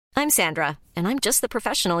I'm Sandra, and I'm just the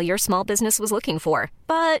professional your small business was looking for.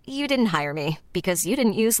 But you didn't hire me because you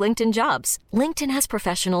didn't use LinkedIn Jobs. LinkedIn has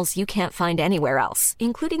professionals you can't find anywhere else,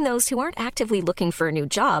 including those who aren't actively looking for a new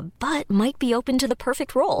job, but might be open to the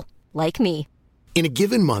perfect role, like me. In a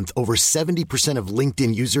given month, over 70% of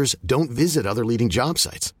LinkedIn users don't visit other leading job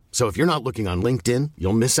sites. So if you're not looking on LinkedIn,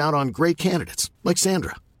 you'll miss out on great candidates like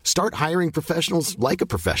Sandra. Start hiring professionals like a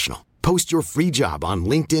professional. Post your free job on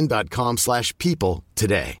linkedin.com/people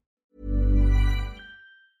today.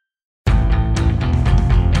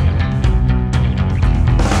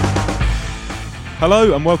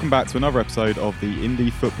 Hello and welcome back to another episode of the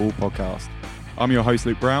Indie Football Podcast. I'm your host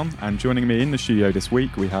Luke Brown, and joining me in the studio this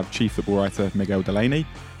week we have Chief Football Writer Miguel Delaney,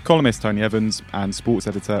 columnist Tony Evans and Sports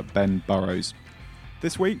Editor Ben Burrows.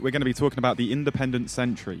 This week we're going to be talking about the Independent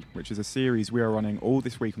Century, which is a series we are running all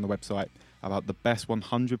this week on the website about the best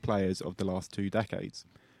 100 players of the last 2 decades.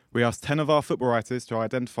 We asked 10 of our football writers to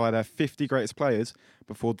identify their 50 greatest players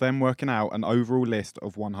before then working out an overall list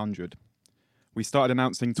of 100. We started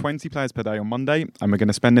announcing 20 players per day on Monday, and we're going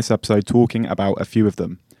to spend this episode talking about a few of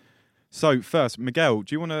them. So first, Miguel,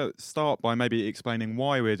 do you want to start by maybe explaining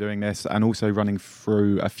why we're doing this and also running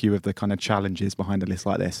through a few of the kind of challenges behind a list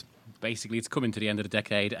like this? Basically, it's coming to the end of the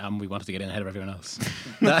decade and we wanted to get in ahead of everyone else.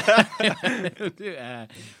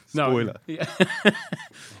 Spoiler.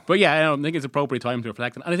 But yeah, I think it's appropriate time to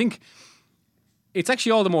reflect. And I think it's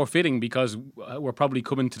actually all the more fitting because we're probably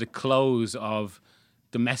coming to the close of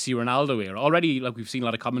the Messi Ronaldo era. Already, like we've seen a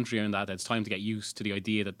lot of commentary on that it's time to get used to the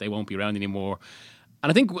idea that they won't be around anymore. And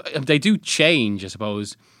I think they do change, I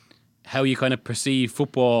suppose, how you kind of perceive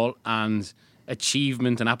football and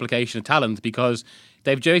achievement and application of talent, because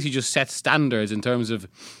they've basically just set standards in terms of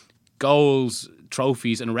goals,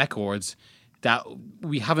 trophies and records that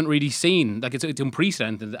we haven't really seen. Like it's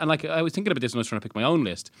unprecedented. And like I was thinking about this when I was trying to pick my own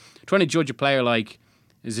list. Trying to judge a player like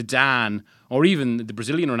Zidane or even the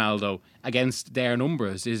Brazilian Ronaldo against their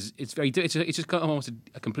numbers it's just almost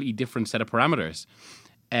a completely different set of parameters.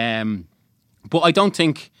 But I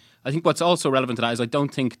think what's also relevant to that is I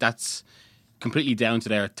don't think that's completely down to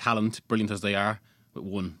their talent, brilliant as they are, but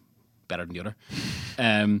one better than the other.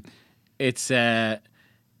 I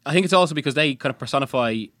think it's also because they kind of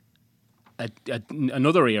personify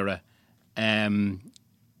another era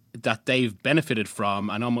that they've benefited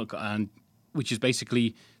from, and which is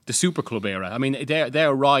basically the super club era. I mean,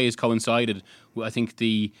 their rise coincided with, I think,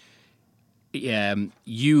 the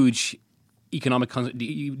huge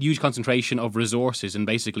concentration of resources in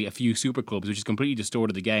basically a few super clubs, which has completely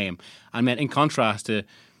distorted the game. And meant, in contrast to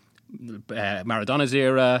Maradona's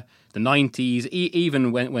era, the 90s,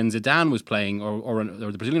 even when Zidane was playing or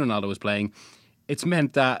the Brazilian Ronaldo was playing, it's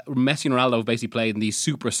meant that Messi and Ronaldo have basically played in these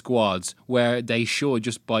super squads where they should,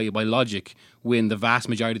 just by logic, win the vast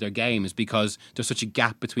majority of their games because there's such a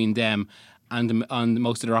gap between them and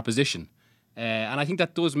most of their opposition. And I think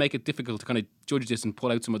that does make it difficult to kind of judge this and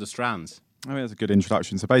pull out some of the strands. I mean, that's a good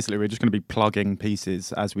introduction. So basically, we're just going to be plugging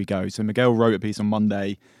pieces as we go. So Miguel wrote a piece on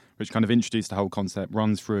Monday which kind of introduced the whole concept,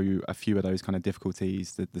 runs through a few of those kind of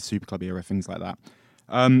difficulties, the Super Club era, things like that.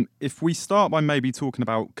 If we start by maybe talking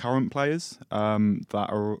about current players that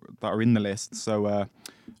are in the list. So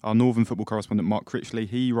our Northern football correspondent, Mark Critchley,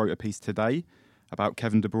 he wrote a piece today about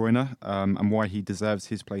Kevin De Bruyne and why he deserves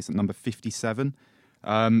his place at number 57.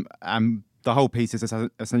 And the whole piece is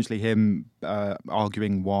essentially him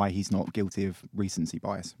arguing why he's not guilty of recency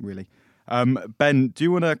bias, really. Ben, do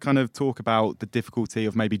you want to kind of talk about the difficulty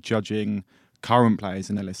of maybe judging current players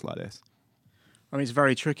in a list like this? I mean, it's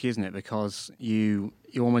very tricky, isn't it? Because you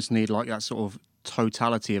almost need like that sort of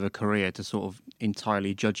totality of a career to sort of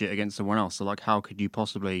entirely judge it against someone else. So like, how could you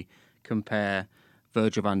possibly compare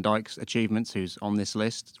Virgil van Dijk's achievements, who's on this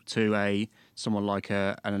list, to someone like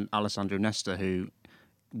an Alessandro Nesta, who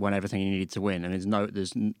won everything he needed to win? And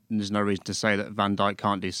there's no reason to say that Van Dijk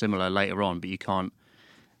can't do similar later on, but you can't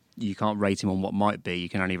rate him on what might be. You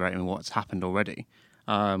can only rate him on what's happened already.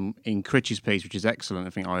 In Critch's piece, which is excellent, I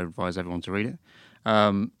think I advise everyone to read it.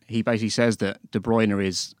 He basically says that De Bruyne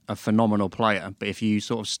is a phenomenal player, but if you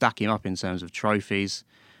sort of stack him up in terms of trophies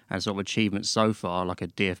and sort of achievements so far, like a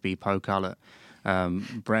DFB Pokal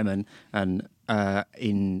at Bremen and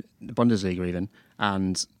in the Bundesliga even,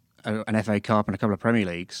 and an FA Cup and a couple of Premier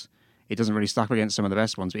Leagues, it doesn't really stack up against some of the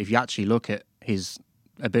best ones. But if you actually look at his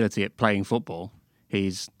ability at playing football,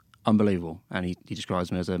 he's unbelievable. And he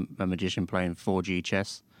describes him as a magician playing 4G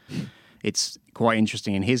chess. It's quite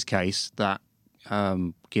interesting in his case that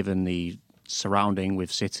given the surrounding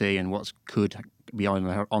with City and what could be on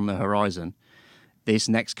the horizon, this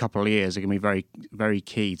next couple of years are going to be very, very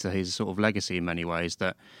key to his sort of legacy in many ways.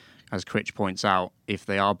 That as Critch points out, if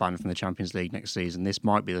they are banned from the Champions League next season, this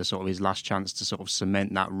might be the sort of his last chance to sort of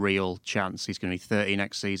cement that real chance. He's going to be 30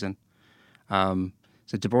 next season.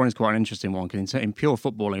 So De Bruyne is quite an interesting one, because in pure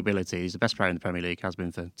footballing ability, he's the best player in the Premier League, has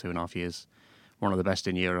been for 2.5 years, one of the best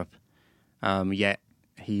in Europe. Yet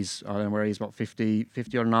he's, I don't know where he's, about 50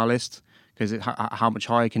 on our list, because how much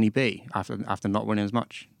higher can he be after not winning as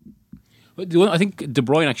much? I think De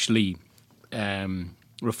Bruyne actually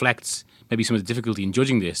reflects maybe some of the difficulty in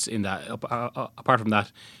judging this, in that apart from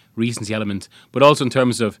that recency element, but also in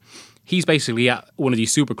terms of he's basically at one of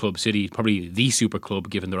these super clubs, City, probably the super club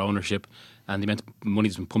given their ownership and the amount of money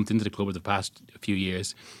that's been pumped into the club over the past few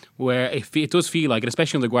years, where it does feel like, and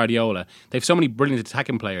especially under Guardiola, they have so many brilliant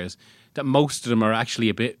attacking players that most of them are actually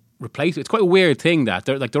a bit replaced. It's quite a weird thing that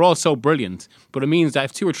they're all so brilliant, but it means that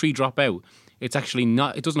if 2 or 3 drop out, it's actually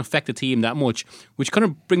not. It doesn't affect the team that much, which kind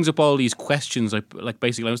of brings up all these questions. Like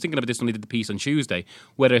basically, I was thinking about this when I did the piece on Tuesday,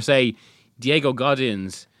 whether, say, Diego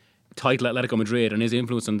Godin's title at Atletico Madrid and his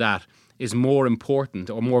influence on that is more important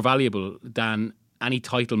or more valuable than any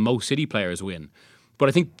title most City players win. But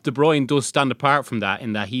I think De Bruyne does stand apart from that,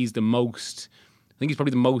 in that he's the most. I think he's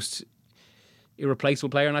probably the most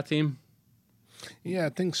irreplaceable player on that team. Yeah, I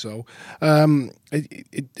think so.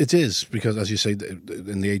 It is, because, as you say,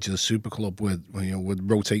 in the age of the super club, with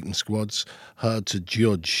rotating squads, hard to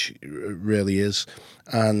judge. It really is,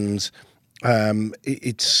 and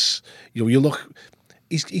it's you look.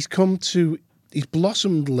 He's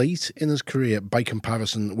blossomed late in his career by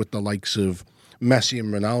comparison with the likes of Messi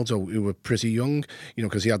and Ronaldo, who were pretty young,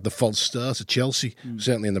 because he had the false start at Chelsea,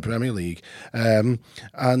 certainly in the Premier League. So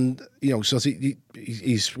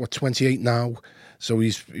he's 28 now, so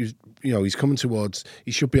he's coming towards,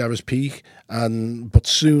 he should be at his peak, but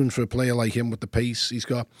soon, for a player like him with the pace he's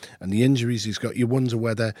got and the injuries he's got, you wonder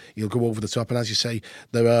whether he'll go over the top. And as you say,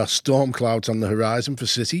 there are storm clouds on the horizon for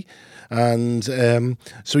City, and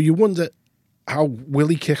so you wonder, how will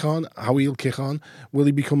he kick on? How he'll kick on? Will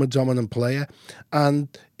he become a dominant player? And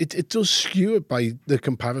it does skew it by the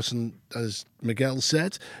comparison, as Miguel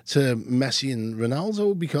said, to Messi and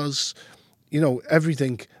Ronaldo, because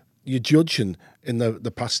everything you're judging in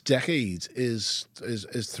the past decade is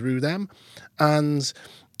through them. And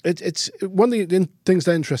it's one of the things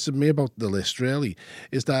that interested me about the list, really,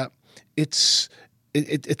 is that it's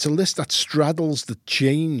a list that straddles the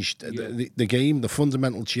change, the game, the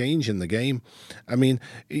fundamental change in the game. I mean,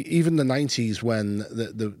 even the 90s, when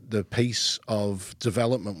the pace of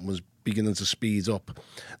development was beginning to speed up,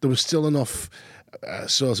 there was still enough there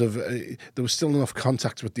was still enough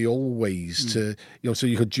contact with the old ways to, so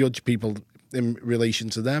you could judge people in relation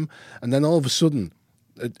to them. And then all of a sudden,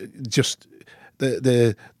 just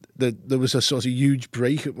there was a sort of huge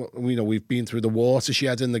break. We've been through the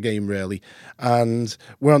watershed in the game, really, and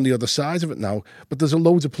we're on the other side of it now. But there's a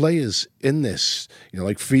load of players in this,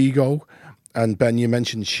 like Figo, and Ben, you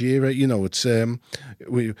mentioned Shearer. It's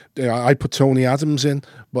I put Tony Adams in,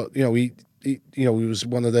 but he was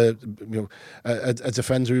one of the a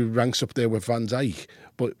defender who ranks up there with Van Dijk,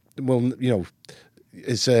 but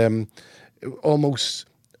is almost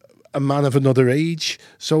a man of another age.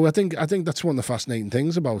 So I think that's one of the fascinating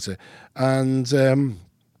things about it. And that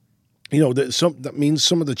means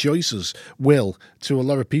some of the choices will, to a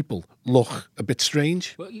lot of people, look a bit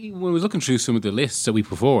strange. Well, when we were looking through some of the lists that we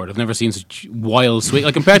put forward, I've never seen such wild swing,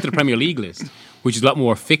 like compared to the Premier League list, which is a lot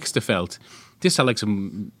more fixed, I felt. This had like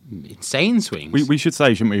some insane swings. We should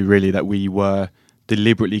say, shouldn't we, really, that we were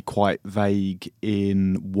deliberately quite vague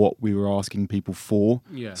in what we were asking people for.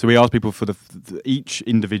 Yeah. So we asked people for each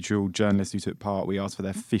individual journalist who took part, we asked for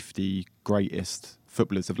their 50 greatest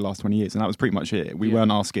footballers of the last 20 years, and that was pretty much it. We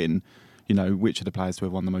weren't asking, which of the players to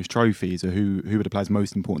have won the most trophies, or who were the players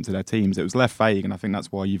most important to their teams. It was left vague, and I think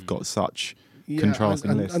that's why you've got such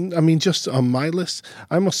contrasting lists. And I mean, just on my list,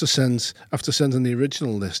 I must have sent, after sending the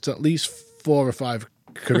original list, at least 4 or 5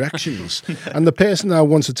 corrections, and the person I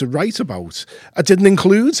wanted to write about, I didn't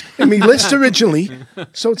include in my list originally.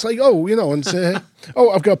 So it's like,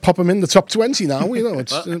 I've got to pop them in the top 20 now.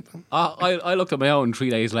 It's. I looked at my own 3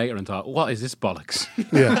 days later and thought, what is this bollocks?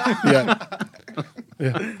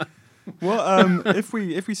 Yeah. Well, if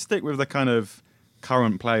we stick with the kind of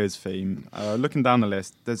current players theme, looking down the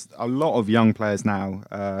list, there's a lot of young players now.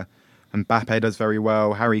 Mbappe does very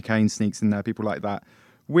well. Harry Kane sneaks in there. People like that.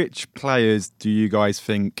 Which players do you guys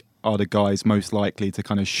think are the guys most likely to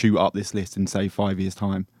kind of shoot up this list in, say, 5 years'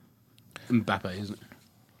 time? Mbappe, isn't it?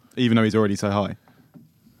 Even though he's already so high.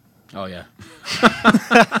 Oh, yeah.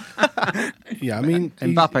 Yeah, I mean,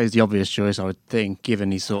 Mbappe is the obvious choice, I would think,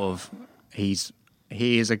 given he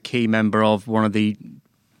is a key member of one of the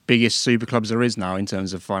biggest super clubs there is now in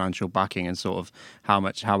terms of financial backing and sort of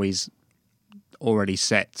how he's already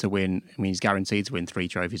set to win. I mean, he's guaranteed to win 3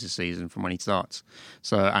 trophies a season from when he starts.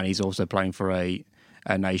 So, and he's also playing for a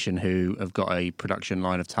nation who have got a production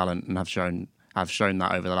line of talent and have shown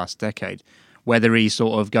that over the last decade. Whether he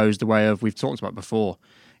sort of goes the way of, we've talked about before,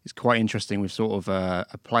 it's quite interesting with sort of a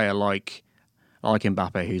player like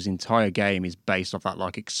Mbappe, whose entire game is based off that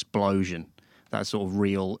like explosion, that sort of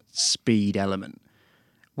real speed element.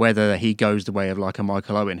 Whether he goes the way of like a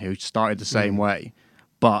Michael Owen, who started the same way,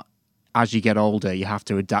 but as you get older, you have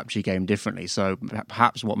to adapt your game differently. So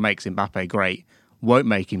perhaps what makes Mbappe great won't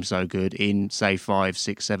make him so good in, say, 5,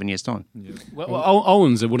 6, 7 years' time. Yeah. Well,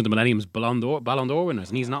 Owen's one of the Millennium's Ballon d'Or winners,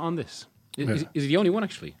 and he's not on this. Is he the only one,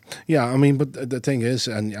 actually? Yeah, I mean, but the thing is,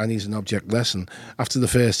 and he's an object lesson, after the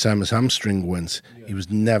first time his hamstring went, he was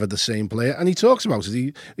never the same player. And he talks about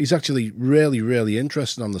it. He's actually really, really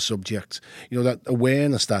interested on the subject. You know, that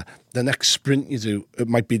awareness that the next sprint you do, it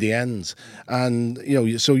might be the end. And, you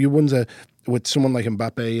know, so you wonder, with someone like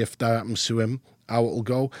Mbappe, if that happens to him, how it'll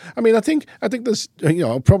go. I mean, I think there's, you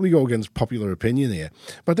know, I'll probably go against popular opinion here,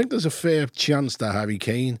 but I think there's a fair chance that Harry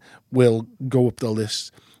Kane will go up the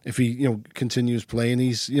list if he, you know, continues playing.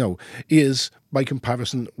 He's, you know, he is, by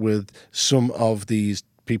comparison with some of these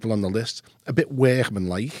people on the list, a bit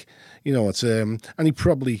workman-like. You know, it's and he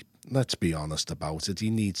probably, let's be honest about it, he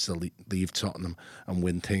needs to leave Tottenham and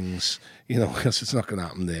win things, you know, because it's not going to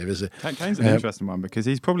happen there, is it? Kane's an interesting one because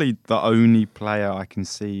he's probably the only player I can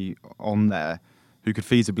see on there who could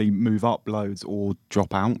feasibly move up loads or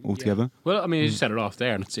drop out altogether. Yeah. Well, I mean, you just set it off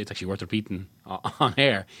there, and it's actually worth repeating on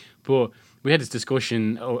air. But we had this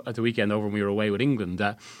discussion at the weekend over when we were away with England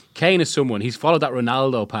that Kane is someone, he's followed that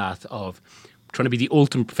Ronaldo path of trying to be the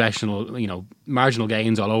ultimate professional, you know, marginal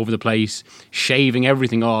gains all over the place, shaving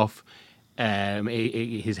everything off, how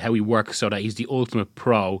he works so that he's the ultimate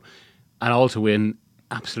pro, and all to win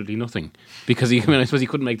absolutely nothing. Because I suppose he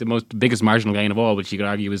couldn't make the biggest marginal gain of all, which you could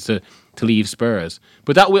argue was to leave Spurs.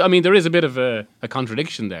 But that, I mean, there is a bit of a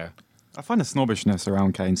contradiction there. I find the snobbishness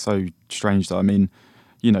around Kane so strange, though. I mean,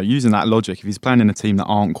 you know, using that logic, if he's playing in a team that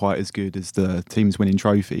aren't quite as good as the teams winning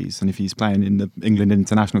trophies, and if he's playing in the England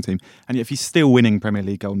international team, and if he's still winning Premier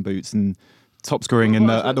League golden boots and top scoring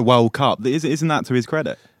at the World Cup, isn't that to his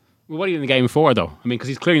credit? Well, what are you in the game for, though? I mean, because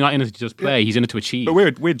he's clearly not in it to just play; he's in it to achieve. But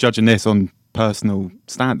we're judging this on personal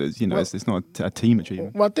standards, you know. Well, it's not a team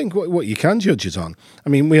achievement. Well, I think what you can judge it on, I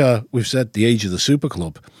mean, we've said the age of the super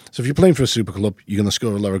club. So if you're playing for a super club, you're going to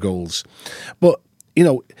score a lot of goals. But, you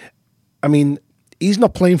know, I mean, he's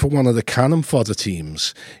not playing for one of the cannon fodder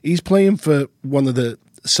teams. He's playing for one of the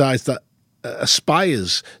sides that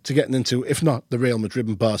aspires to getting into, if not the Real Madrid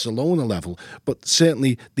and Barcelona level, but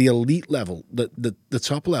certainly the elite level, the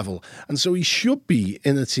top level. And so he should be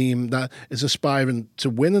in a team that is aspiring to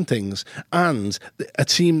winning things, and a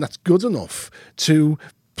team that's good enough to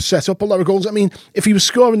set up a lot of goals. I mean, if he was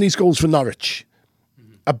scoring these goals for Norwich,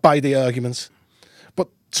 I'd buy the arguments. But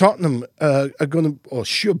Tottenham are going to, or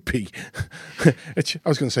should be, I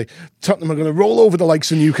was going to say, Tottenham are going to roll over the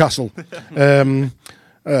likes of Newcastle.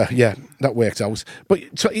 Yeah, that worked out. But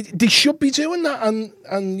so they should be doing that,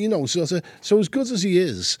 and you know, so as good as he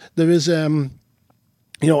is, there is, you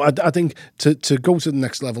know, I think to go to the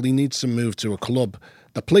next level, he needs to move to a club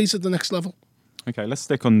that plays at the next level. Okay, let's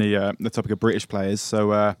stick on the topic of British players.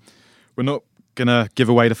 So we're not going to give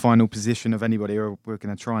away the final position of anybody, or we're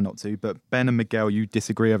going to try not to. But Ben and Miguel, you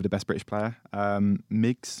disagree over the best British player.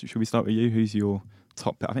 Migs, should we start with you? Who's your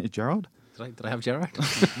top? I think it's Gerrard. Did I have Gerrard?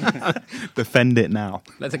 Defend it now.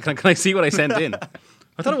 Can I see what I sent in?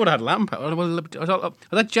 I thought I would have had Lampard. I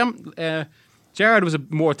thought Gerrard was a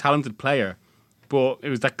more talented player, but it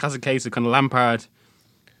was that classic case of kind of Lampard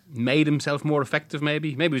made himself more effective.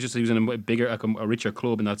 Maybe it was just he was in a bigger, a richer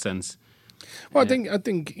club in that sense. Well, I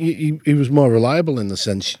think he was more reliable in the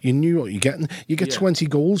sense you knew what you're getting. You get 20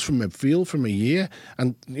 goals from midfield from a year,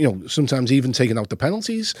 and you know, sometimes even taking out the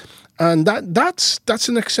penalties, and that's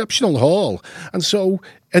an exceptional haul. And so,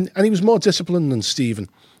 and he was more disciplined than Steven.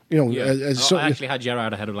 You know, I actually had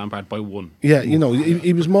Gerrard ahead of Lampard by 1. Yeah, you know,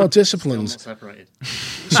 he was more disciplined. Still not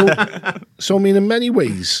separated. So I mean, in many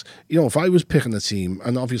ways, you know, if I was picking a team,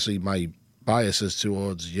 and obviously my biases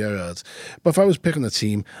towards Gerrard, but if I was picking a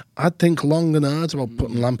team, I'd think long and hard about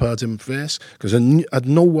putting Lampard in first, because I'd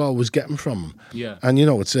know what I was getting from him. Yeah, and you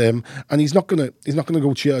know, it's and he's not gonna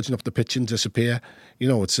go charging up the pitch and disappear. You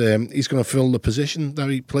know, it's he's gonna fill the position that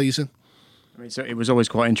he plays in. I mean, so it was always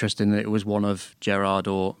quite interesting that it was one of Gerrard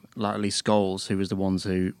or latterly Scholes who was the ones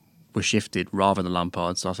who were shifted rather than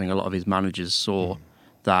Lampard. So I think a lot of his managers saw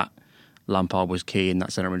that Lampard was key in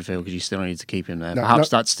that centre midfield because you still need to keep him there. No, Perhaps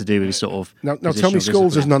that's to do with sort of. Now tell me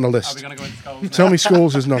Scholes isn't on the list. Are we going to go into Scholes? Tell me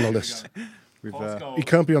Scholes isn't on the list. Scholes. He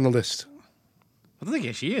can't be on the list. I don't think he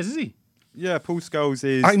actually is he? Yeah, Paul Scholes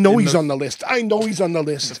is. I know he's on the list. And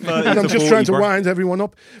I'm just trying to wind everyone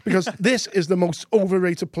up because this is the most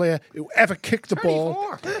overrated player who ever kicked the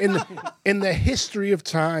ball in the history of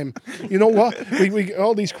time. You know what? We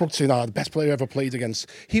all these quotes saying, the best player ever played against.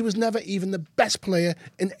 He was never even the best player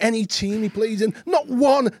in any team he played in. Not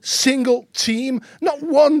one single team.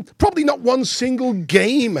 Probably not one single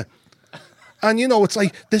game. And, it's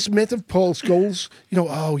like this myth of Paul Scholes,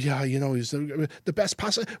 he's the best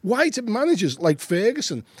passer. Why did managers like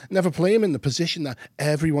Ferguson never play him in the position that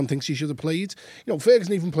everyone thinks he should have played?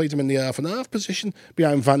 Ferguson even played him in the half-and-half position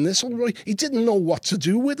behind Van Nistelrooy. He didn't know what to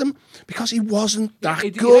do with him because he wasn't that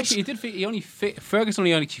good.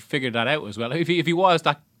 Ferguson only figured that out as well. If he was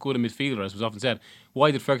that good a midfielder, as was often said,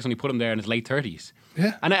 why did Ferguson only put him there in his late 30s?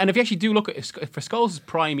 Yeah. And if you actually do look at for Scholes'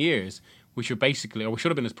 prime years, which are basically, or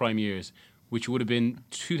should have been his prime years, which would have been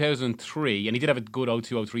 2003, and he did have a good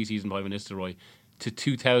 02-03 season by Van Nistelrooy, to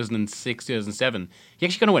 2006, 2007. He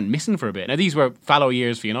actually kind of went missing for a bit. Now, these were fallow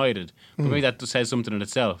years for United, but maybe that says something in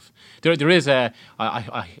itself. There is every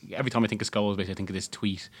time I think of Scholes, basically, I think of this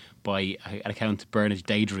tweet by an account, Burnage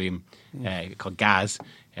Daydream, called Gaz,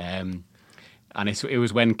 and it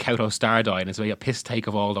was when Kauto Star died, and it's a piss take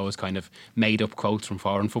of all those kind of made-up quotes from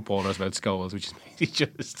foreign footballers about Scholes, which is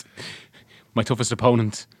just... My toughest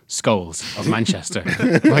opponent, Scholes of Manchester,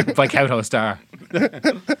 by Kauto Star.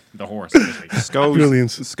 The horse.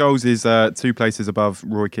 Scholes is 2 places above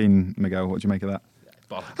Roy Keane, Miguel. What do you make of that?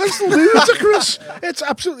 That's ludicrous. It's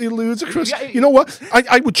absolutely ludicrous. You know what?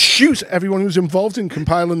 I would shoot everyone who's involved in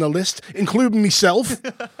compiling the list, including myself.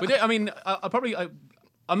 But I mean,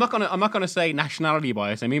 I'm not gonna say nationality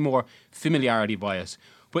bias. I mean more familiarity bias.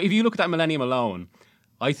 But if you look at that millennium alone,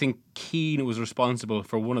 I think Keane was responsible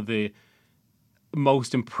for one of the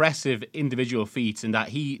most impressive individual feats in that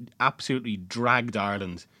he absolutely dragged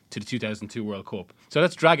Ireland to the 2002 World Cup. So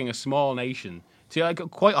that's dragging a small nation to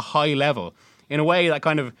quite a high level in a way that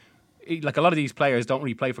kind of, like, a lot of these players don't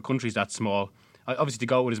really play for countries that small. Obviously, to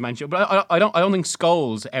go with his Manchester, but I don't think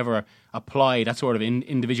Scholes ever applied that sort of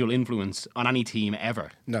individual influence on any team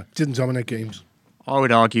ever. No, didn't dominate games. I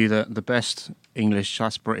would argue that the best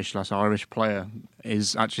English/British/Irish player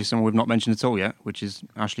is actually someone we've not mentioned at all yet, which is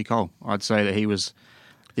Ashley Cole. I'd say that he was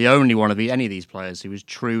the only one of any of these players who was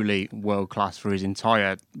truly world class for his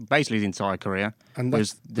entire career. And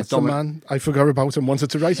that's the man I forgot about and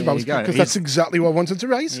wanted to write about, because that's exactly what I wanted to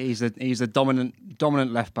write. He's the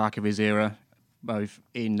dominant left back of his era, both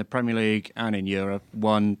in the Premier League and in Europe.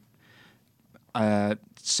 Won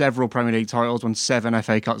several Premier League titles, won 7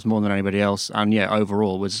 FA Cups, more than anybody else, and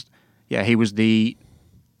overall he was the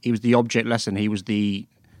object lesson. He was the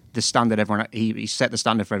standard. Everyone he set the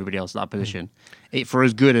standard for everybody else at that position. For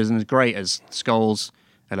as good and as great as Scholes,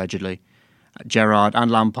 allegedly, Gerrard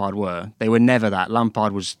and Lampard were, they were never that.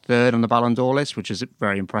 Lampard was 3rd on the Ballon d'Or list, which is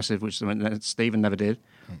very impressive, which Stephen never did.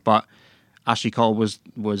 But Ashley Cole was,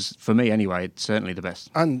 for me anyway, certainly the best.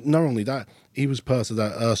 And not only that, he was part of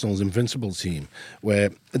that Arsenal's invincible team, where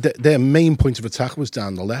their main point of attack was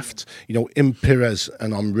down the left. In Pires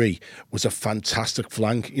and Henry was a fantastic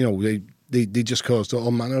flank. They just caused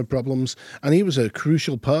all manner of problems, and he was a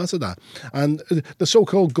crucial part of that. And the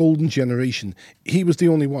so-called golden generation, he was the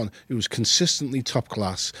only one who was consistently top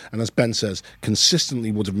class, and as Ben says,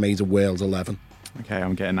 consistently would have made a Wales 11. Okay,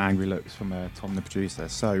 I'm getting angry looks from Tom, the producer.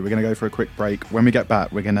 So we're going to go for a quick break. When we get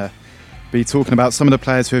back, we're going to be talking about some of the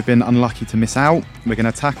players who have been unlucky to miss out. We're going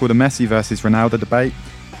to tackle the Messi versus Ronaldo debate,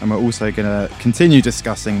 and we're also going to continue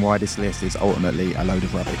discussing why this list is ultimately a load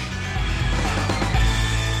of rubbish.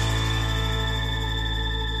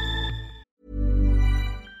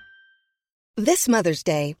 This Mother's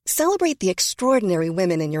Day, celebrate the extraordinary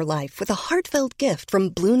women in your life with a heartfelt gift from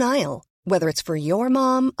Blue Nile. Whether it's for your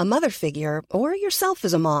mom, a mother figure, or yourself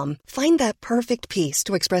as a mom, find that perfect piece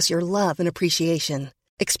to express your love and appreciation.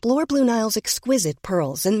 Explore Blue Nile's exquisite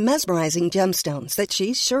pearls and mesmerizing gemstones that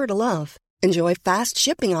she's sure to love. Enjoy fast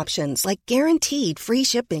shipping options like guaranteed free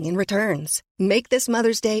shipping and returns. Make this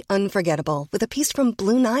Mother's Day unforgettable with a piece from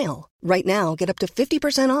Blue Nile. Right now, get up to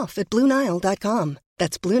 50% off at BlueNile.com.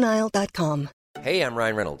 That's BlueNile.com. Hey, I'm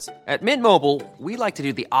Ryan Reynolds. At Mint Mobile, we like to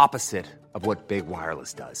do the opposite of what Big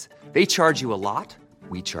Wireless does. They charge you a lot,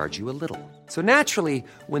 we charge you a little. So naturally,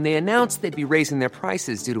 when they announced they'd be raising their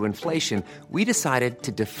prices due to inflation, we decided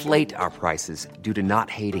to deflate our prices due to not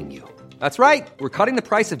hating you. That's right. We're cutting the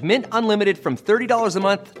price of Mint Unlimited from $30 a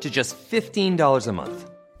month to just $15 a month.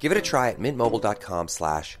 Give it a try at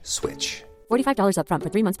mintmobile.com/switch. $45 up front for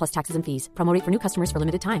 3 months plus taxes and fees. Promo rate for new customers for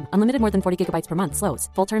limited time. Unlimited more than 40 gigabytes per month. Slows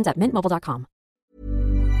full terms at mintmobile.com.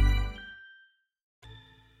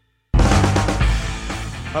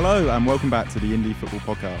 Hello and welcome back to the Indie Football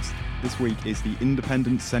Podcast. This week is the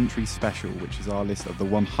Independent Century Special, which is our list of the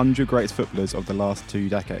 100 greatest footballers of the last 2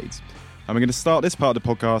 decades. And we're going to start this part of the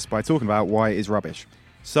podcast by talking about why it is rubbish.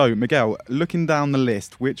 So, Miguel, looking down the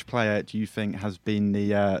list, which player do you think has been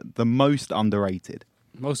the most underrated?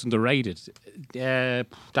 Most underrated?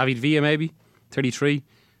 David Villa, maybe, 33.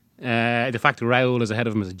 The fact that Raul is ahead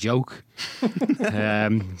of him is a joke.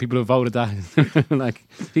 People have voted that. Like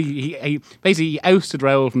he basically ousted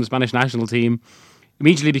Raul from the Spanish national team.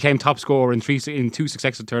 Immediately became top scorer in 2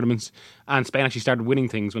 successive tournaments, and Spain actually started winning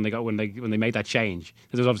things when they made that change.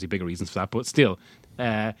 There's obviously bigger reasons for that, but still,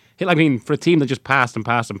 for a team that just passed and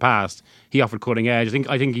passed and passed, he offered cutting edge.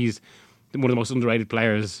 I think he's one of the most underrated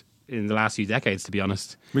players in the last few decades, to be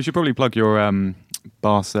honest. We should probably plug your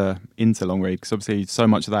Barca Inter long read, because obviously so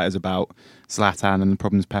much of that is about Zlatan and the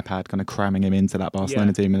problems Pep had kind of cramming him into that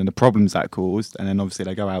Barcelona team, and then the problems that caused, and then obviously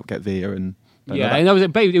they go out, get Villa and... Yeah, and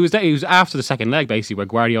it was after the second leg, basically, where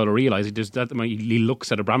Guardiola realised he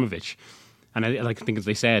looks at Abramovich, and I think, as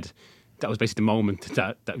they said, that was basically the moment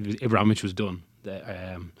that Abramovich was done.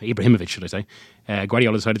 Ibrahimovic, should I say.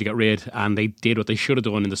 Guardiola decided to get rid, and they did what they should have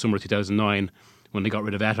done in the summer of 2009 when they got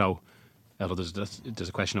rid of Eto'o. Although there's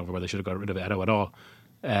a question over whether they should have got rid of Eto'o at all.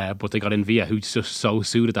 But they got in Villa, who just so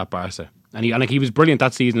suited that Barca. And he was brilliant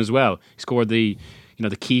that season as well. He scored the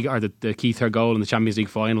key third goal in the Champions League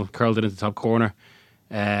final, curled it into the top corner.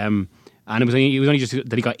 And it was only just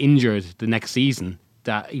that he got injured the next season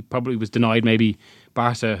that he probably was denied maybe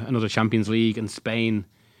Barca another Champions League, and Spain.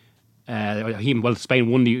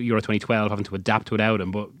 Spain won the Euro 2012, having to adapt without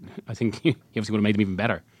him. But I think he obviously would have made them even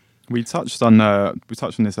better. We touched on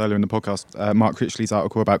this earlier in the podcast. Mark Critchley's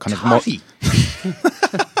article about kind of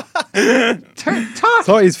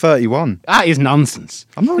Totti's 31. That is nonsense.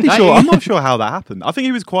 I'm not really sure. I'm not sure how that happened. I think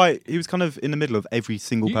he was kind of in the middle of every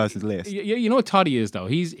single person's list. You know what Totti is, though?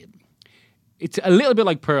 It's a little bit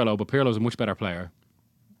like Pirlo, but Pirlo's a much better player.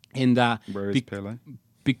 In that, where is Pirlo?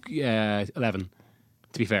 11.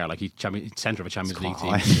 To be fair, like he's centre of a Champions League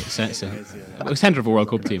team, centre of a World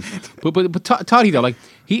Cup team. But Totti, though, like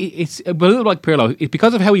it's a little like Pirlo. It's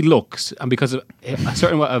because of how he looks, and because of a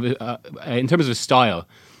certain in terms of his style,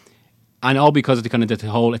 and all because of the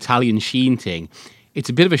whole Italian sheen thing. It's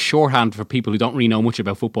a bit of a shorthand for people who don't really know much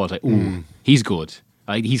about football. It's like, ooh, he's good.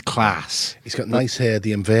 He's class. He's got nice hair,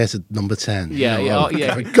 the inverted number 10. Yeah.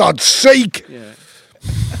 For God's sake! Yeah.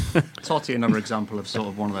 Totti, another example of sort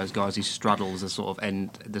of one of those guys who straddles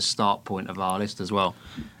the start point of our list as well.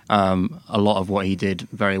 A lot of what he did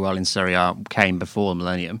very well in Serie A came before the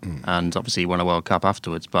millennium, and obviously he won a World Cup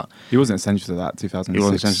afterwards. But he wasn't essential to that 2006. He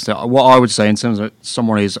wasn't essential to that. What I would say in terms of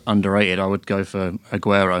someone who's underrated, I would go for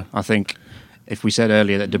Aguero. I think if we said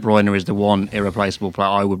earlier that De Bruyne is the one irreplaceable player,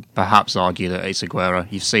 I would perhaps argue that it's Aguero.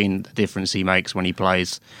 You've seen the difference he makes when he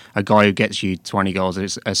plays. A guy who gets you 20 goals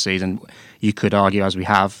a season, you could argue, as we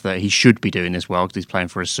have, that he should be doing this well because he's playing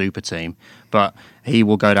for a super team. But he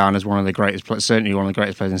will go down as one of the greatest, certainly one of the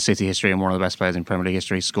greatest players in City history and one of the best players in Premier League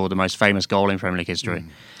history. He scored the most famous goal in Premier League history.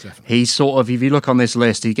 He's sort of, if you look on this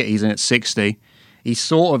list, he's in at 60. He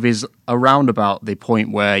sort of is around about the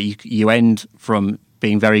point where you end from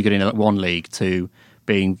being very good in one league to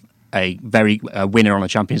being a winner on a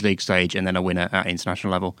Champions League stage and then a winner at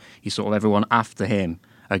international level. You sort of everyone after him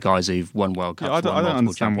are guys who've won World Cups. Yeah, I don't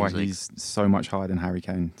understand why Leagues. he's so much higher than Harry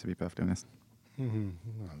Kane, to be perfectly honest.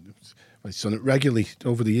 He's done it regularly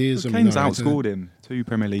over the years. Kane's outscored him 2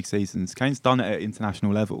 Premier League seasons. Kane's done it at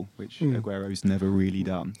international level, which Aguero's never really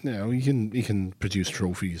done. Yeah, he can produce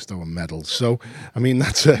trophies though and medals. So I mean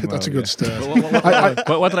that's a good start.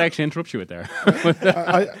 What did I actually interrupt you with there?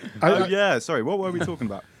 Sorry. What were we talking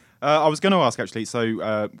about? I was going to ask actually.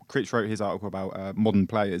 So Critch wrote his article about modern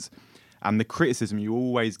players. And the criticism you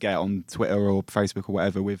always get on Twitter or Facebook or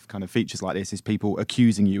whatever with kind of features like this is people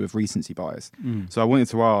accusing you of recency bias. So I wanted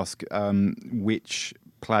to ask which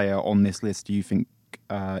player on this list do you think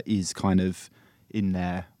is kind of in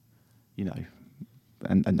there,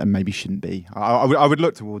 and maybe shouldn't be? I would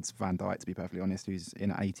look towards Van Dijk, to be perfectly honest, who's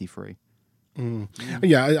in at 83.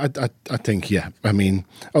 Yeah, I think, yeah. I mean,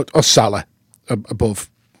 or Salah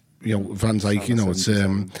above, Van Dijk. It's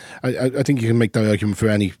I think you can make that argument for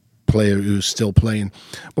any player who's still playing.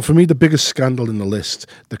 But for me, the biggest scandal in the list,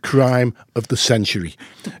 the crime of the century,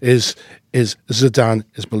 is Zidane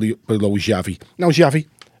is below Xavi. Now, Xavi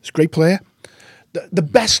is a great player. The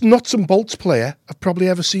best nuts and bolts player I've probably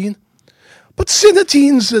ever seen. But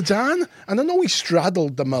Zinedine Zidane, and I know he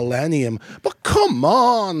straddled the millennium, but come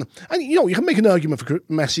on. And, you can make an argument for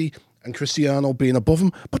Messi and Cristiano being above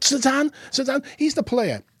him, but Zidane, he's the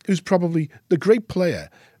player who's probably the great player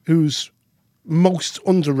who's most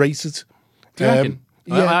underrated. Do you reckon?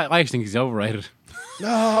 Yeah. I actually think he's overrated.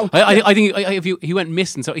 No. I think if he went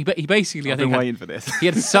missing, so he basically, I've been waiting for this. He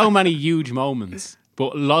had so many huge moments,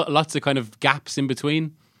 but lots of kind of gaps in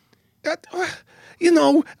between.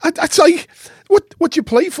 It's like, what you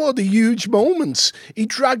play for, the huge moments. He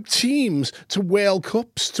dragged teams to World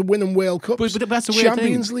Cups, to winning World Cups, but that's the weird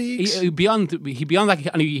Champions Leagues. Beyond that,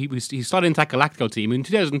 and he started in that Galactico team in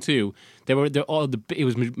 2002. It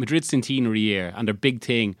was Madrid's centenary year, and their big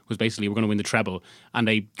thing was basically we're going to win the treble, and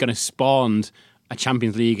they kind of spawned a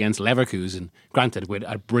Champions League against Leverkusen. Granted, with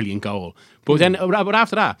a brilliant goal, but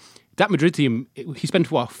after that Madrid team, he spent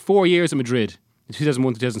 4 years in Madrid. In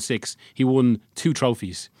 2001 to 2006, he won 2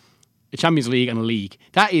 trophies, a Champions League and a league.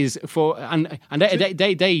 That is for and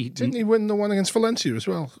they didn't he win the one against Valencia as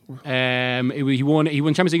well? He won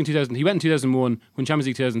Champions League in 2000. He went in 2001, won Champions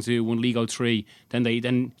League 2002, won League 03. Then they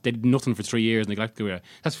did nothing for 3 years in the Galactico era.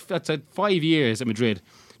 That's 5 years at Madrid.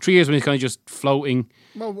 3 years when he's kind of just floating.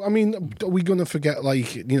 Well, I mean, are we going to forget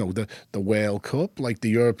the World Cup, like the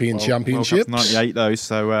European Championships? World Cup's 98 though,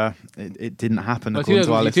 so it didn't happen. Well,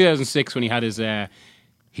 2006 when he had his,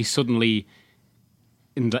 he suddenly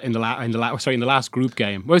in the last group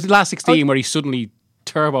game. Well, it was the last 16 where he suddenly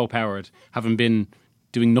turbo powered, having been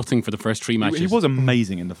doing nothing for the first 3 matches. He was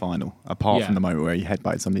amazing in the final, apart from the moment where he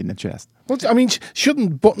headbutted somebody in the chest. Well, I mean,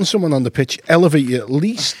 shouldn't button someone on the pitch elevate you at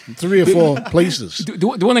least 3 or 4 places? The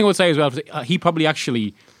one thing I would say as well, he probably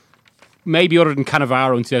actually, maybe other than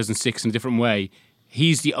Cannavaro in 2006 in a different way,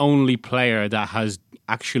 he's the only player that has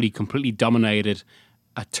actually completely dominated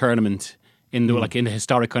a tournament in the in the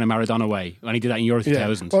historic kind of Maradona way, and he did that in Euro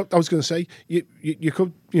 2000. Well, I was going to say you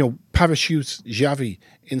could parachute Xavi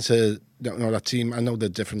into that team. I know they're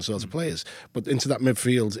different sorts of players, but into that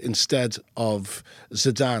midfield instead of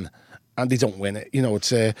Zidane, and they don't win it.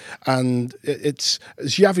 It's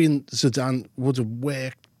Xavi and Zidane would have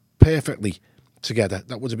worked perfectly together.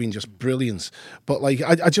 That would have been just brilliant. But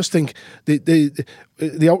I just think the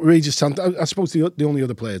outrageous talent. I suppose the only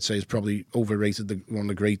other player I'd say is probably overrated. One of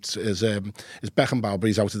the greats is Beckenbauer, but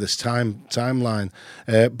he's out of this timeline.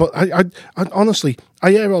 But I honestly,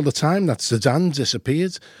 I hear all the time that Zidane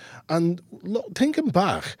disappeared, and thinking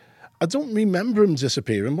back, I don't remember him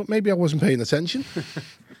disappearing. But maybe I wasn't paying attention.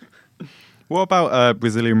 What about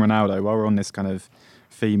Brazilian Ronaldo? While we're on this kind of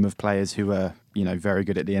theme of players who were very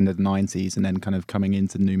good at the end of the 90s and then kind of coming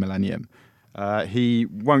into the new millennium. He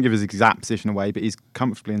won't give his exact position away, but he's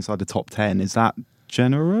comfortably inside the top 10. Is that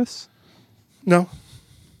generous? No.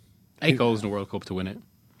 8 goals in the World Cup to win it.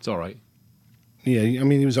 It's all right. Yeah, I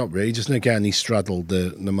mean, he was outrageous. And again, he straddled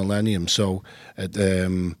the millennium. So,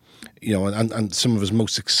 and some of his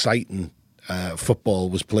most exciting football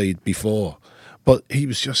was played before. But he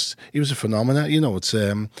was a phenomenon. It's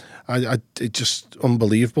just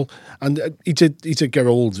unbelievable. And he did get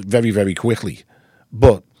old very, very quickly.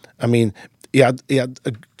 But I mean, he had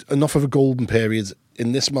enough of a golden period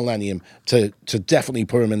in this millennium to definitely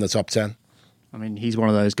put him in the top 10. I mean, he's one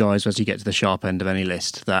of those guys, as you get to the sharp end of any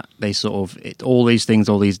list, that they sort of all these things,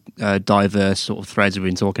 all these diverse sort of threads we've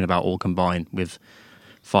been talking about, all combined with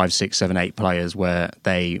 5, 6, 7, 8 players where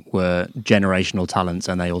they were generational talents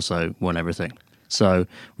and they also won everything. So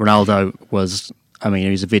Ronaldo was, he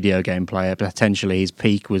was a video game player, but potentially his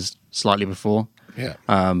peak was slightly before. Yeah.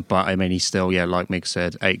 But I mean, he's still, like Mick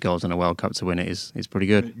said, 8 goals in a World Cup to win it is pretty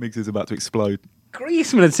good. Miggs is about to explode.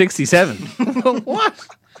 Griezmann at 67. What?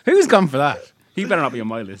 Who's gone for that? He better not be on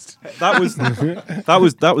my list. That was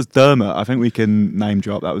Dermot. I think we can name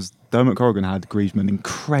drop. That was Dermot Corrigan had Griezmann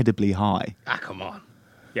incredibly high. Come on.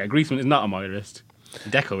 Yeah, Griezmann is not on my list.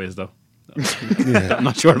 Deco is though. I'm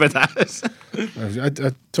not sure about that. I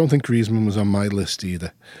don't think Griezmann was on my list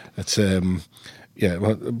either. It's I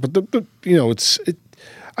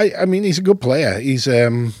mean, he's a good player. He's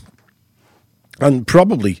and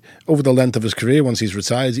probably over the length of his career, once he's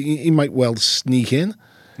retired, he might well sneak in.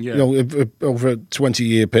 Yeah. Over a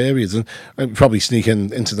 20-year period, and probably sneak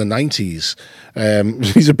into the 90s.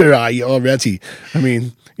 He's a bit high already. I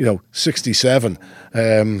mean, 67.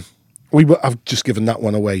 I've just given that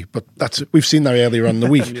one away, but we've seen that earlier on in the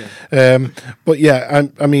week. But yeah,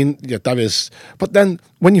 I mean, that is. But then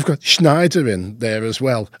when you've got Schneider in there as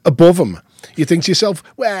well, above him, you think to yourself,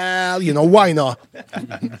 well, why not?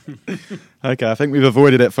 Okay, I think we've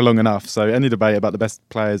avoided it for long enough. So any debate about the best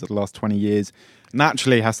players of the last 20 years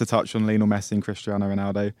naturally has to touch on Lionel Messi and Cristiano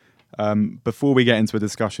Ronaldo. Before we get into a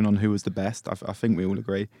discussion on who was the best, I think we all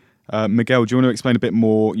agree, Miguel, do you want to explain a bit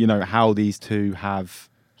more, how these two have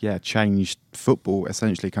changed football,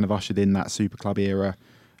 essentially kind of ushered in that super club era,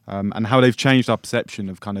 and how they've changed our perception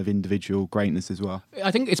of kind of individual greatness as well?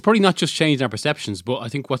 I think it's probably not just changed our perceptions, but I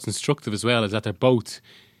think what's instructive as well is that they're both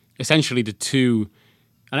essentially the two,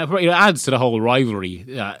 and it adds to the whole rivalry,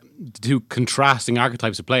 the two contrasting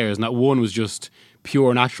archetypes of players, and that one was just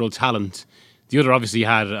pure natural talent. The other obviously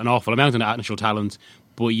had an awful amount of natural talent,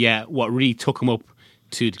 but what really took him up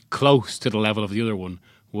to close to the level of the other one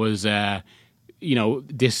was,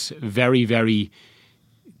 this very, very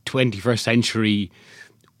 21st century,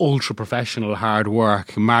 ultra professional hard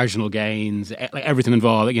work, marginal gains, like everything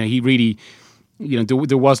involved. He really,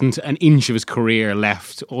 there wasn't an inch of his career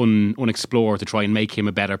left unexplored to try and make him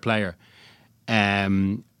a better player.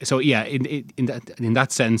 In that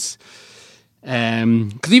sense,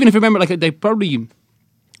 because even if you remember,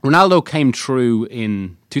 Ronaldo came through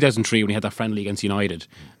in 2003 when he had that friendly against United,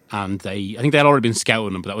 and I think they had already been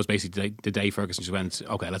scouting him, but that was basically the day Ferguson just went,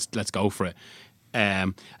 okay, let's go for it.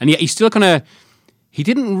 And yet he still he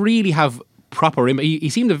didn't really have proper. He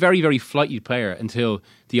seemed a very, very flighty player until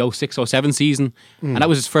the 06-07 season, and that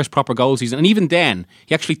was his first proper goal season. And even then,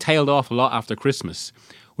 he actually tailed off a lot after Christmas.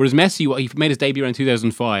 Whereas Messi, he made his debut around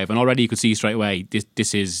 2005, and already you could see straight away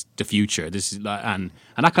this is the future. This is and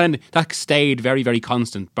that stayed very, very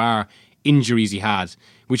constant, bar injuries he had,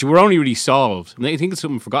 which were only really solved. I think it's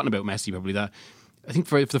something forgotten about Messi probably, that I think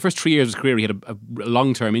for the first 3 years of his career he had a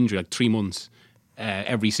long-term injury, like 3 months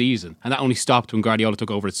every season, and that only stopped when Guardiola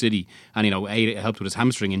took over at City, and it helped with his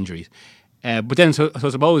hamstring injuries. But then, so I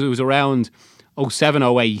suppose it was around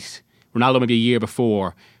 07-08, Ronaldo maybe a year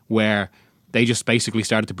before, where they just basically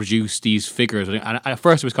started to produce these figures. And at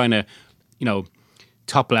first it was kind of,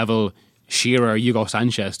 top level Shearer, Hugo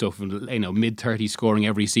Sanchez stuff, mid-30s scoring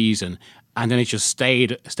every season. And then it just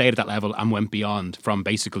stayed at that level and went beyond from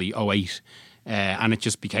basically 08. And it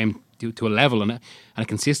just became to a level and a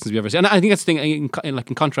consistency we've ever seen. And I think that's the thing,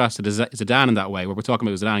 in contrast to Zidane in that way, where we're talking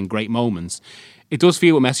about Zidane in great moments. It does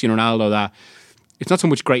feel with Messi and Ronaldo that it's not so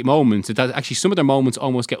much great moments, it's that actually some of their moments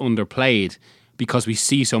almost get underplayed, because we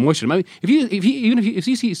see so much of them. I mean, if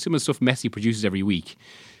you see some of the stuff Messi produces every week,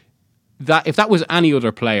 that if that was any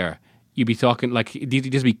other player, you'd be talking like this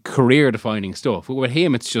would be career-defining stuff. But with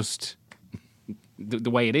him, it's just the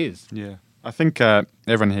way it is. Yeah, I think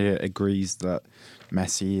everyone here agrees that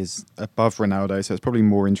Messi is above Ronaldo. So it's probably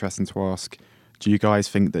more interesting to ask: do you guys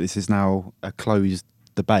think that this is now a closed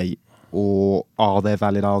debate, or are there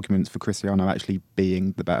valid arguments for Cristiano actually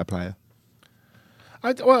being the better player?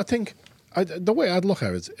 I think. The way I'd look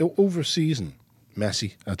at it, over a season,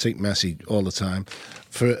 I'd take Messi all the time.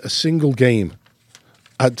 For a single game,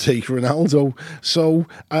 I'd take Ronaldo. So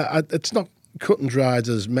it's not cut and dried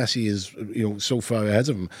as Messi is, so far ahead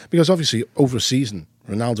of him. Because obviously, over a season,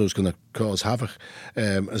 Ronaldo's going to cause havoc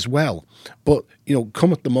as well. But,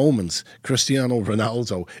 come at the moment, Cristiano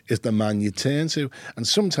Ronaldo is the man you turn to. And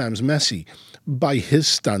sometimes Messi, by his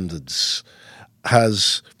standards,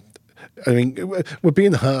 has... I mean, we're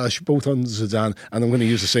being harsh both on Zidane, and I'm going to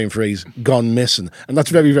use the same phrase, gone missing. And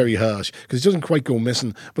that's very, very harsh, because he doesn't quite go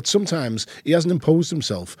missing. But sometimes he hasn't imposed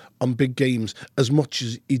himself on big games as much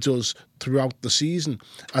as he does throughout the season.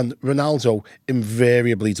 And Ronaldo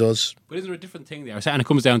invariably does. But isn't there a different thing there? And it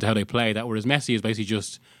comes down to how they play, that whereas Messi is basically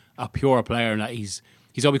just a pure player, and that he's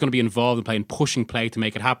always going to be involved in playing, pushing play to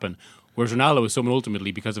make it happen. Whereas Ronaldo is someone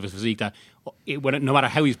ultimately, because of his physique, that no matter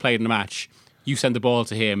how he's played in the match, you send the ball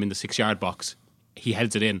to him in the 6-yard box, he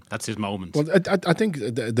heads it in. That's his moment. Well, I think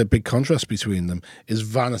the big contrast between them is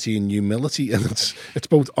vanity and humility, and it's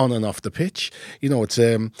both on and off the pitch. It's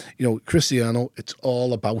Cristiano. It's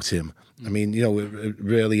all about him. I mean, it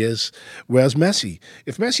really is. Whereas Messi,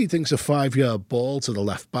 if Messi thinks a 5-yard ball to the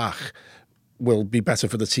left back will be better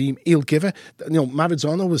for the team, he'll give it.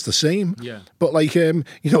 Maradona was the same. Yeah. But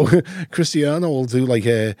Cristiano will do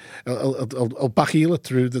I'll back heel it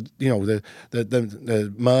through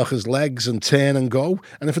the marker's legs and turn and go.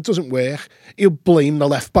 And if it doesn't work, he'll blame the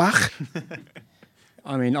left back.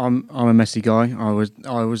 I mean, I'm a Messi guy. I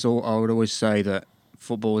would always say that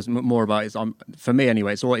football is more about for me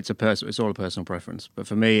anyway. It's all a personal preference. But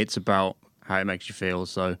for me, it's about how it makes you feel.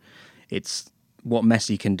 So it's what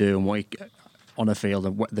Messi can do and what he, on a field,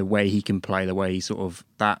 the way he can play, the way he sort of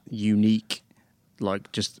that unique,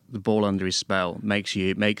 just the ball under his spell makes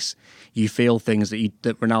you feel things that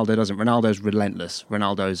Ronaldo doesn't. Ronaldo's relentless.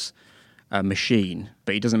 Ronaldo's a machine,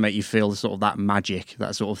 but he doesn't make you feel the sort of that magic,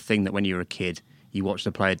 that sort of thing that when you were a kid you watched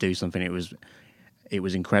a player do something, it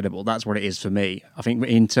was incredible. That's what it is for me. I think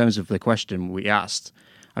in terms of the question we asked,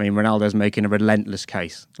 I mean, Ronaldo's making a relentless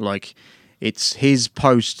case. It's his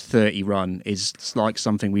post-30 run is like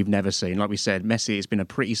something we've never seen. Like we said, Messi has been a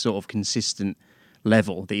pretty sort of consistent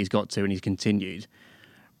level that he's got to, and he's continued.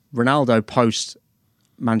 Ronaldo post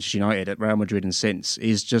Manchester United at Real Madrid and since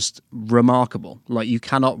is just remarkable. Like, you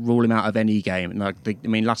cannot rule him out of any game. Like,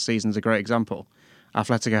 last season's a great example.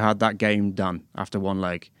 Atletico had that game done after one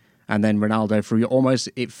leg, and then Ronaldo, through almost,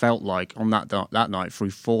 it felt like on that night,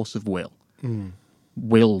 through force of will,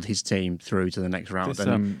 willed his team through to the next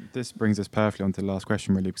round. This brings us perfectly on to the last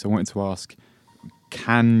question, really, because I wanted to ask,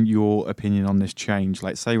 can your opinion on this change?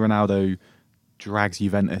 Like, say Ronaldo drags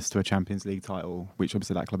Juventus to a Champions League title, which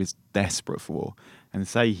obviously that club is desperate for, and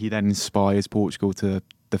say he then inspires Portugal to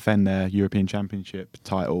defend their European Championship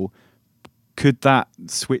title, could that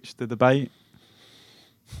switch the debate?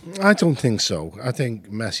 I don't think so. I think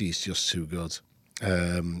Messi's just too good.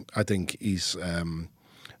 I think he's a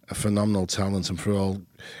phenomenal talent, and for all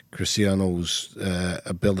Cristiano's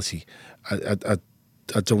ability, I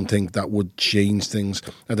don't think that would change things.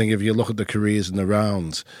 I think if you look at the careers in the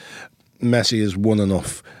round, Messi has won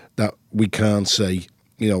enough that we can't say,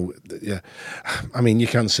 you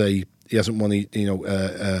can say he hasn't won,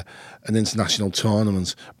 an international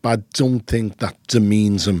tournament, but I don't think that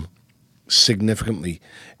demeans him significantly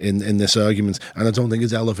in this argument, and I don't think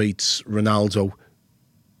it elevates Ronaldo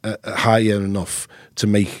higher enough to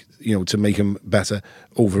make him better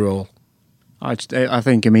overall. I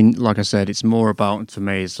think, like I said, it's more about, for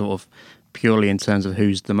me, it's sort of purely in terms of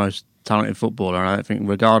who's the most talented footballer. And I think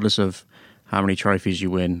regardless of how many trophies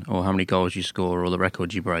you win or how many goals you score or the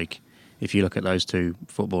records you break, if you look at those two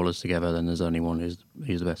footballers together, then there's only one who's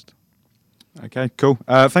the best. Okay, cool.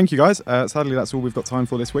 Thank you, guys. Sadly, that's all we've got time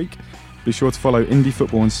for this week. Be sure to follow Indie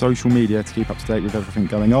Football on social media to keep up to date with everything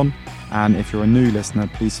going on. And if you're a new listener,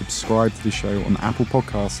 please subscribe to the show on Apple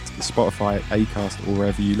Podcasts, Spotify, Acast, or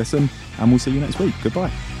wherever you listen. And we'll see you next week.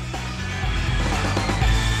 Goodbye.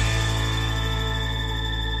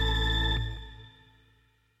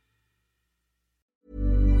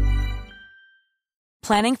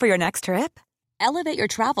 Planning for your next trip? Elevate your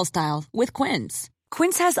travel style with Quince.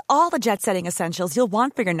 Quince has all the jet-setting essentials you'll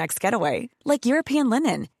want for your next getaway, like European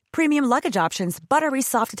linen, premium luggage options, buttery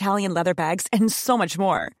soft Italian leather bags, and so much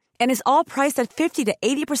more. And is all priced at 50 to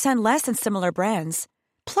 80% less than similar brands.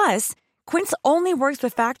 Plus, Quince only works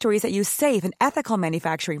with factories that use safe and ethical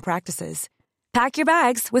manufacturing practices. Pack your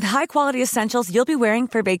bags with high-quality essentials you'll be wearing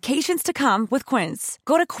for vacations to come with Quince.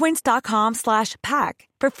 Go to quince.com/pack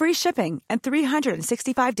for free shipping and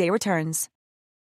 365-day returns.